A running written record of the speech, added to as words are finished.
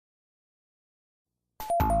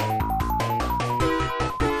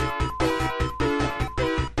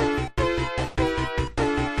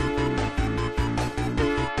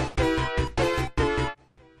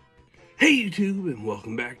Hey YouTube, and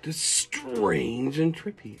welcome back to Strange and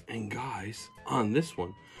Trippy. And guys, on this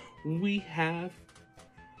one, we have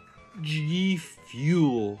G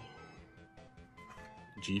Fuel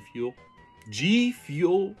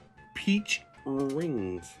Peach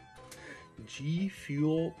Rings. G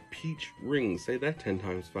Fuel Peach Rings. Say that 10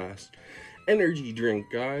 times fast. Energy drink,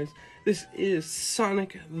 guys. This is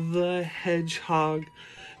Sonic the Hedgehog.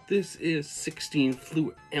 This is 16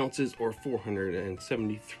 fluid ounces or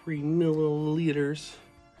 473 milliliters.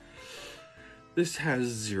 This has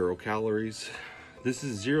 0 calories. This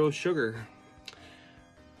is 0 sugar.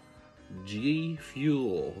 G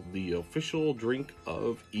Fuel, the official drink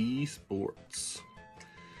of esports.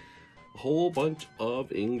 A whole bunch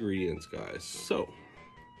of ingredients, guys. So,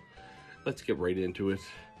 let's get right into it.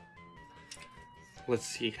 Let's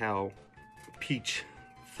see how peach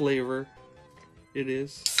flavor it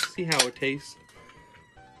is. See how it tastes.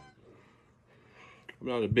 I'm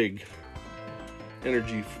not a big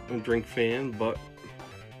energy drink fan, but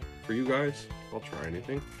for you guys, I'll try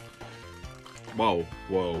anything. Whoa,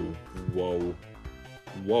 whoa, whoa,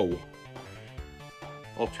 whoa.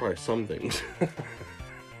 I'll try some things.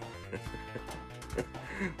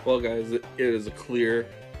 Well, guys, it is a clear.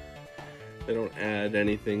 They don't add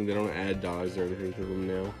anything. They don't add dyes or anything to them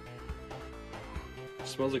now. It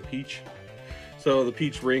smells like peach. So the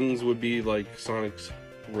peach rings would be like Sonic's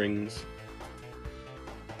rings.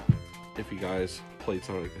 If you guys played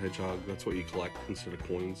Sonic the Hedgehog, that's what you collect instead of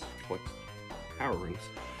coins. You collect power rings.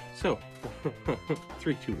 So,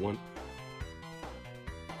 3, 2, 1.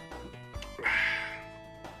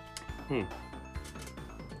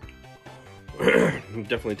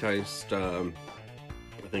 Definitely taste, I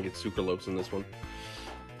think it's sucralose in this one.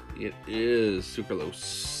 It is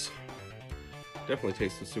sucralose. Definitely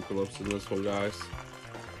taste the sucralose in this one, guys.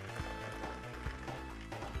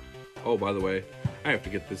 Oh, by the way, I have to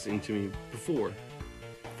get this into me before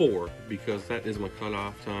 4, because that is my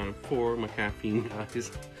cutoff time for my caffeine,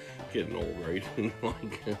 guys. Getting old, right?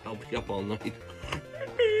 Like, I'll be up all night.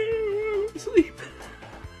 Sleep.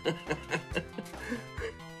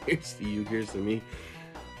 Here's to you, here's to me.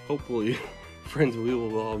 Hopefully, friends, we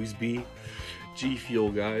will always be. G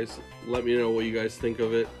Fuel, guys. Let me know what you guys think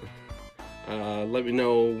of it. Let me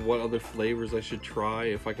know what other flavors I should try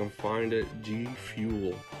if I can find it. G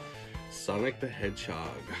Fuel. Sonic the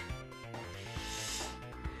Hedgehog.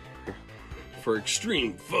 For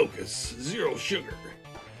extreme focus, 0 sugar.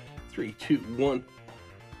 3, 2, 1.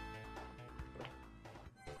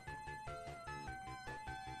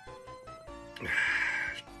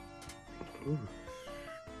 Ooh.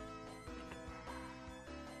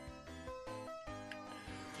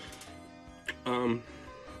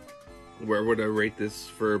 Where would I rate this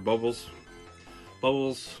for bubbles?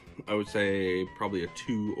 Bubbles, I would say probably a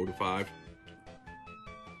 2 out of 5.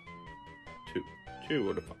 2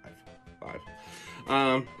 out of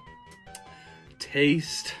 5.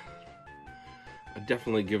 Taste, I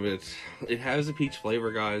definitely give it. It has a peach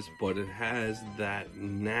flavor, guys, but it has that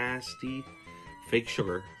nasty fake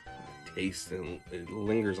sugar taste, and it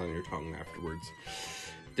lingers on your tongue afterwards.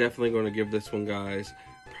 Definitely going to give this one, guys,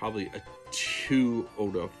 probably a 2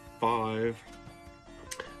 out of 5.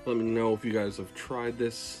 Let me know if you guys have tried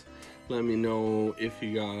this. Let me know if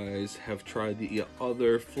you guys have tried the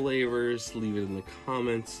other flavors. Leave it in the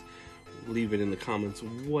comments. Leave it in the comments.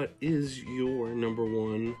 What is your number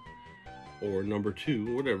 1 or number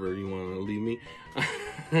 2, whatever you want to leave me,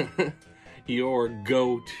 your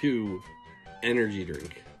go-to energy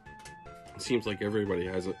drink? It seems like everybody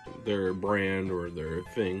has their brand or their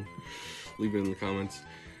thing. Leave it in the comments.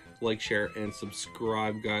 Like, share, and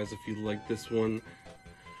subscribe, guys, if you like this one.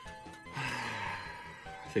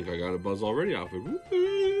 I think I got a buzz already off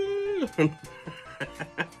it.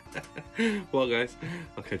 Well, guys,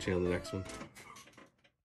 I'll catch you on the next one.